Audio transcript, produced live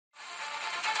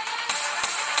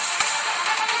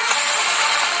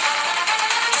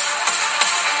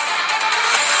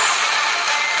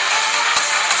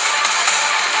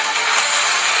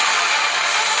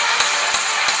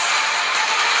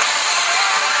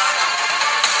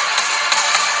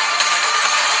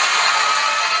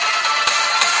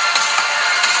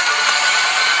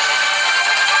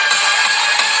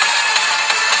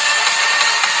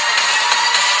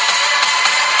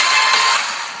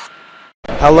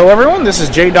Hello everyone, this is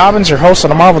Jay Dobbins, your host of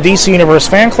the Marvel DC Universe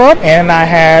Fan Club, and I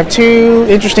have two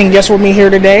interesting guests with me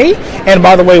here today. And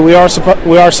by the way, we are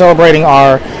celebrating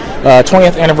our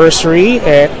 20th anniversary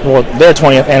their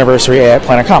 20th anniversary at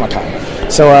Planet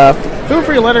Comicon. So feel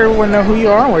free to let everyone know who you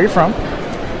are and where you're from.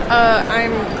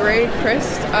 I'm Greye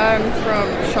Krist. I'm from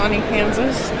Shawnee,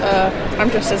 Kansas. I'm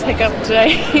dressed as Hiccup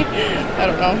today. I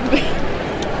don't know.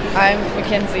 I'm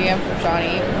MacKenzie. I'm from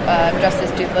Johnny. I'm dressed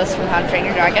as Toothless from How to Train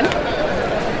Your Dragon.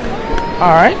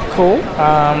 All right, cool.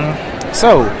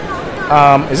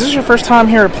 Is this your first time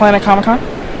here at Planet Comicon?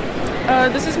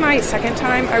 This is my second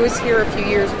time. I was here a few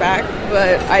years back,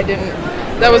 but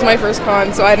that was my first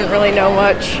con, so I didn't really know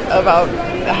much about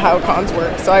how cons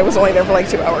work, so I was only there for like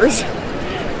 2 hours.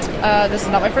 This is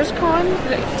not my first con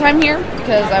time here,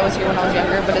 because I was here when I was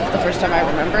younger, but it's the first time I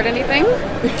remembered anything.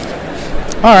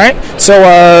 All right. So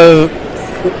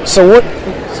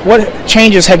what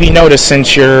changes have you noticed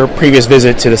since your previous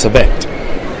visit to this event?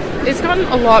 It's gotten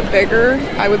a lot bigger,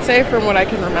 I would say, from what I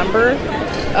can remember.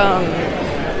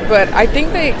 But I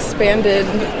think they expanded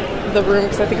the room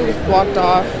because I think it was blocked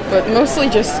off, but mostly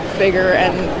just bigger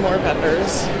and more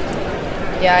vendors.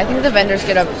 Yeah, I think the vendors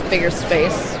get a bigger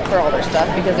space for all their stuff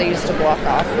because they used to block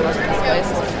off most of this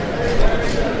place.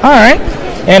 All right.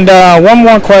 And one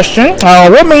more question.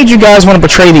 What made you guys want to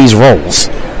portray these roles?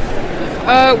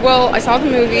 Well, I saw the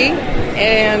movie,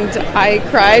 and I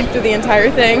cried through the entire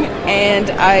thing, and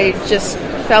I just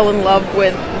fell in love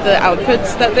with the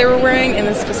outfits that they were wearing in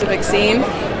this specific scene,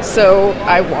 so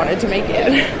I wanted to make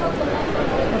it.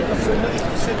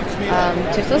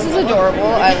 Toothless is adorable.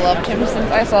 I loved him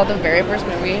since I saw the very first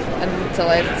movie until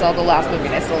I saw the last movie,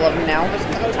 and I still love him now.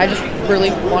 I just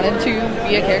really wanted to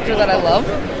be a character that I love,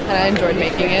 and I enjoyed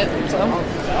making it. So.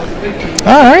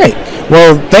 All right.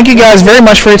 Well, thank you guys very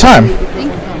much for your time.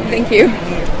 Thank you.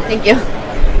 Thank you.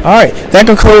 All right. That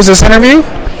concludes this interview.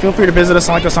 Feel free to visit us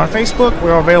and like us on Facebook.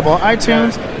 We're available on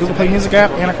iTunes, Google Play Music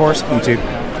app, and of course, YouTube.